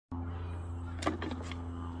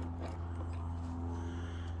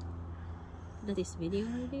this video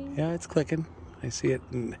already? Yeah, it's clicking. I see it.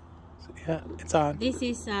 Yeah, it's on. This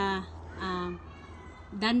is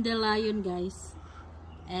dandelion, guys,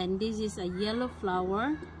 and this is a yellow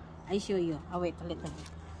flower. I show you. Oh, wait a little bit.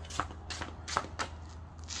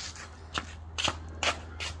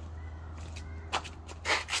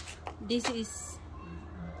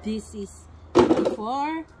 This is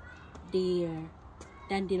before the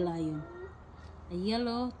dandelion. The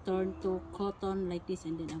yellow turn to cotton like this,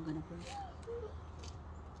 and then I'm gonna put it.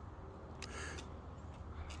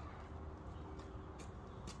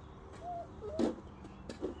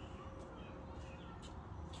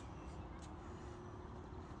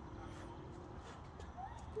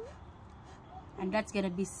 And that's gonna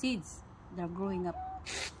be seeds. They're growing up.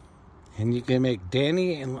 And you can make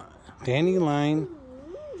dandelion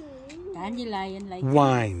like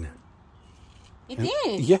wine. It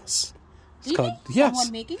is. Yes. It's really? called yes.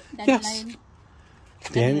 Someone making dandelion. Yes.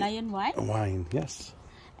 Dandelion wine. Wine. Yes.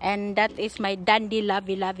 And that is my dandy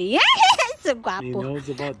lovey. So guapo. He knows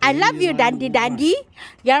about I love you, dandy wine. dandy.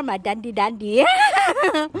 You're my dandy dandy. You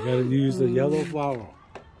gotta use the yellow flower.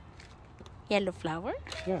 Yellow flower.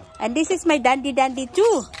 Yeah. And this is my dandy dandy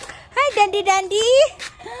too. Hi, dandy dandy.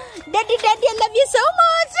 Dandy dandy, I love you so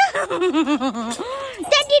much.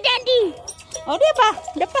 Dandy dandy. Oh, dia pa.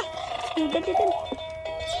 Dandy dandy.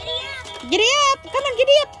 Giddy up. Come on,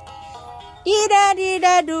 giddy up.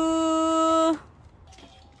 Dee-da-dee-da-do.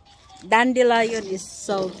 Dandelion is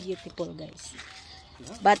so beautiful, guys.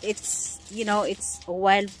 But it's, you know, it's a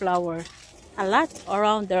wildflower. A lot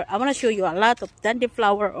around there. I want to show you a lot of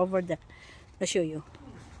dandelion over there. I'll show you.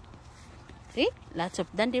 See? Lots of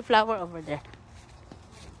dandelion over there.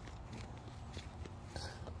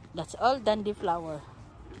 That's all dandelion.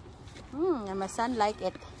 And my son like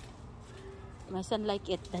it. My son like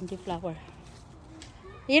it, dandelion.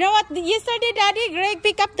 You know what? Yesterday, Daddy, Greg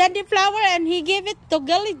picked up dandelion and he gave it to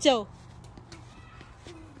Gully Joe.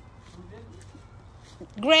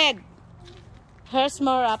 Greg, here's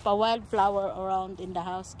more of a wildflower around in the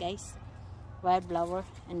house, guys. Wildflower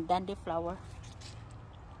and dandelion.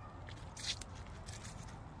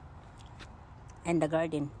 And the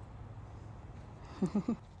garden.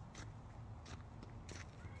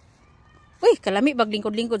 Uy, kalami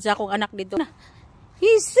maglingkod-lingkod sa akong anak dito.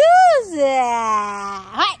 Jesus!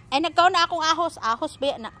 Hay! Ay, nagkaon na akong ahos. Ahos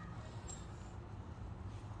ba na?